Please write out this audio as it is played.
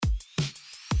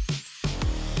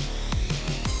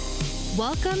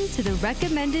Welcome to the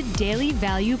Recommended Daily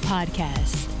Value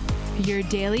Podcast, your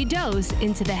daily dose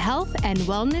into the health and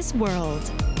wellness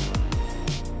world.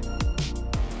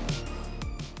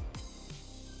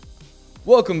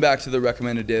 Welcome back to the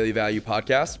Recommended Daily Value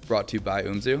Podcast, brought to you by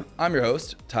Umzu. I'm your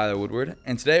host, Tyler Woodward,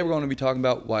 and today we're going to be talking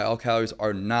about why all calories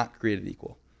are not created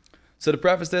equal. So to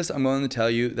preface this, I'm going to tell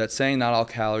you that saying not all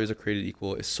calories are created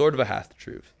equal is sort of a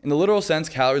half-truth. In the literal sense,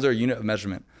 calories are a unit of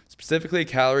measurement. Specifically, a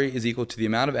calorie is equal to the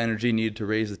amount of energy needed to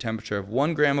raise the temperature of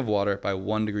 1 gram of water by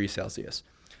 1 degree Celsius.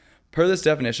 Per this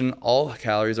definition, all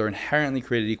calories are inherently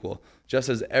created equal, just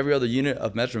as every other unit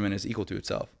of measurement is equal to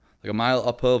itself. Like a mile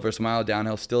uphill versus a mile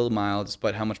downhill is still a mile,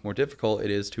 despite how much more difficult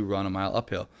it is to run a mile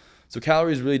uphill. So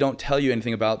calories really don't tell you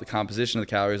anything about the composition of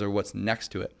the calories or what's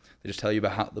next to it. They just tell you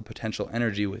about the potential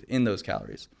energy within those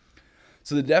calories.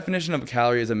 So the definition of a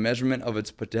calorie is a measurement of its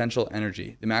potential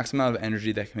energy, the maximum amount of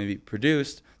energy that can be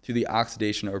produced through the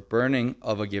oxidation or burning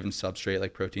of a given substrate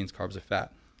like proteins, carbs, or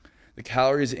fat. The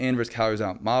calories in versus calories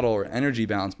out model, or energy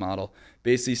balance model,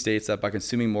 basically states that by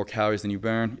consuming more calories than you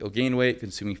burn, you'll gain weight.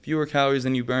 Consuming fewer calories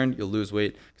than you burn, you'll lose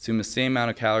weight. Consuming the same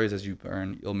amount of calories as you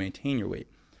burn, you'll maintain your weight.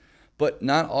 But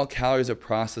not all calories are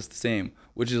processed the same,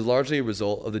 which is largely a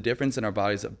result of the difference in our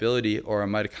body's ability, or our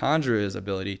mitochondria's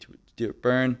ability, to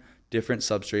burn different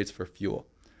substrates for fuel.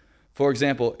 For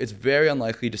example, it's very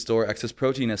unlikely to store excess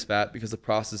protein as fat because the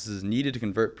processes needed to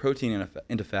convert protein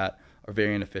into fat are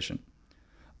very inefficient.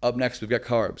 Up next, we've got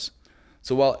carbs.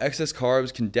 So while excess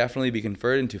carbs can definitely be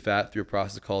converted into fat through a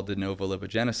process called de novo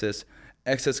lipogenesis,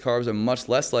 excess carbs are much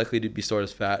less likely to be stored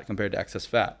as fat compared to excess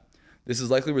fat. This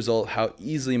is likely a result of how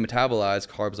easily metabolized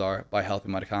carbs are by healthy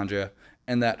mitochondria,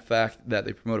 and that fact that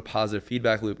they promote a positive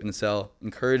feedback loop in the cell,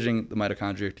 encouraging the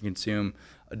mitochondria to consume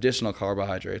additional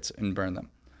carbohydrates and burn them.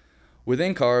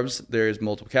 Within carbs, there's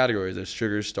multiple categories. There's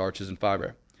sugars, starches, and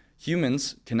fiber.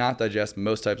 Humans cannot digest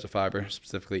most types of fiber,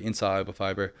 specifically insoluble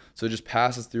fiber, so it just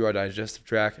passes through our digestive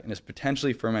tract and is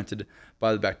potentially fermented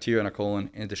by the bacteria in our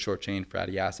colon into short-chain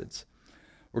fatty acids.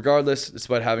 Regardless,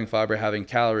 despite having fiber having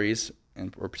calories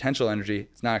or potential energy,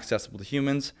 it's not accessible to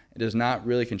humans. It does not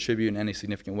really contribute in any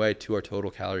significant way to our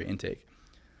total calorie intake.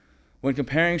 When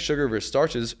comparing sugar versus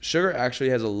starches, sugar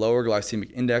actually has a lower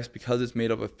glycemic index because it's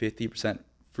made up of 50%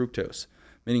 fructose,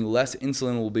 meaning less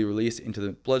insulin will be released into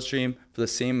the bloodstream for the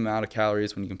same amount of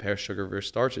calories when you compare sugar versus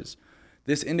starches.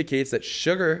 This indicates that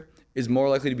sugar is more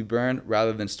likely to be burned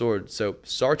rather than stored, so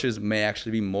starches may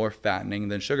actually be more fattening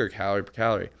than sugar calorie per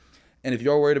calorie. And if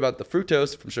you're worried about the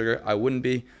fructose from sugar, I wouldn't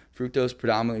be. Fructose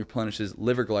predominantly replenishes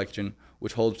liver glycogen,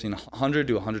 which holds between 100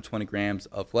 to 120 grams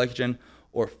of glycogen,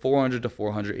 or 400 to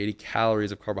 480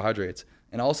 calories of carbohydrates,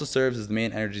 and also serves as the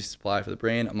main energy supply for the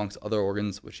brain, amongst other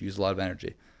organs which use a lot of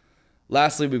energy.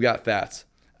 Lastly, we've got fats.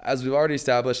 As we've already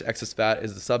established, excess fat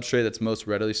is the substrate that's most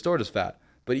readily stored as fat.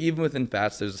 But even within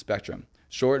fats, there's a spectrum.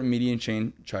 Short and medium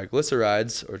chain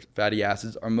triglycerides, or fatty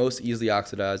acids, are most easily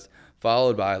oxidized,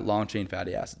 followed by long chain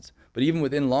fatty acids. But even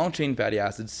within long chain fatty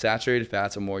acids, saturated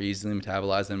fats are more easily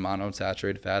metabolized than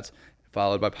monounsaturated fats,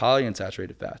 followed by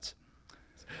polyunsaturated fats.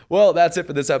 Well, that's it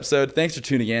for this episode. Thanks for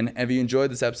tuning in. And if you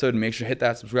enjoyed this episode, make sure to hit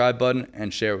that subscribe button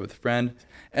and share it with a friend.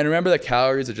 And remember that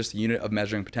calories are just a unit of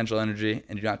measuring potential energy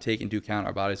and do not take into account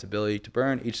our body's ability to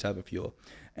burn each type of fuel.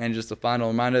 And just a final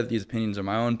reminder that these opinions are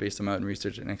my own, based on my own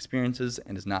research and experiences,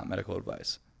 and is not medical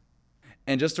advice.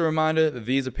 And just a reminder that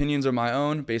these opinions are my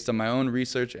own, based on my own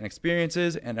research and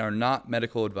experiences, and are not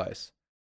medical advice.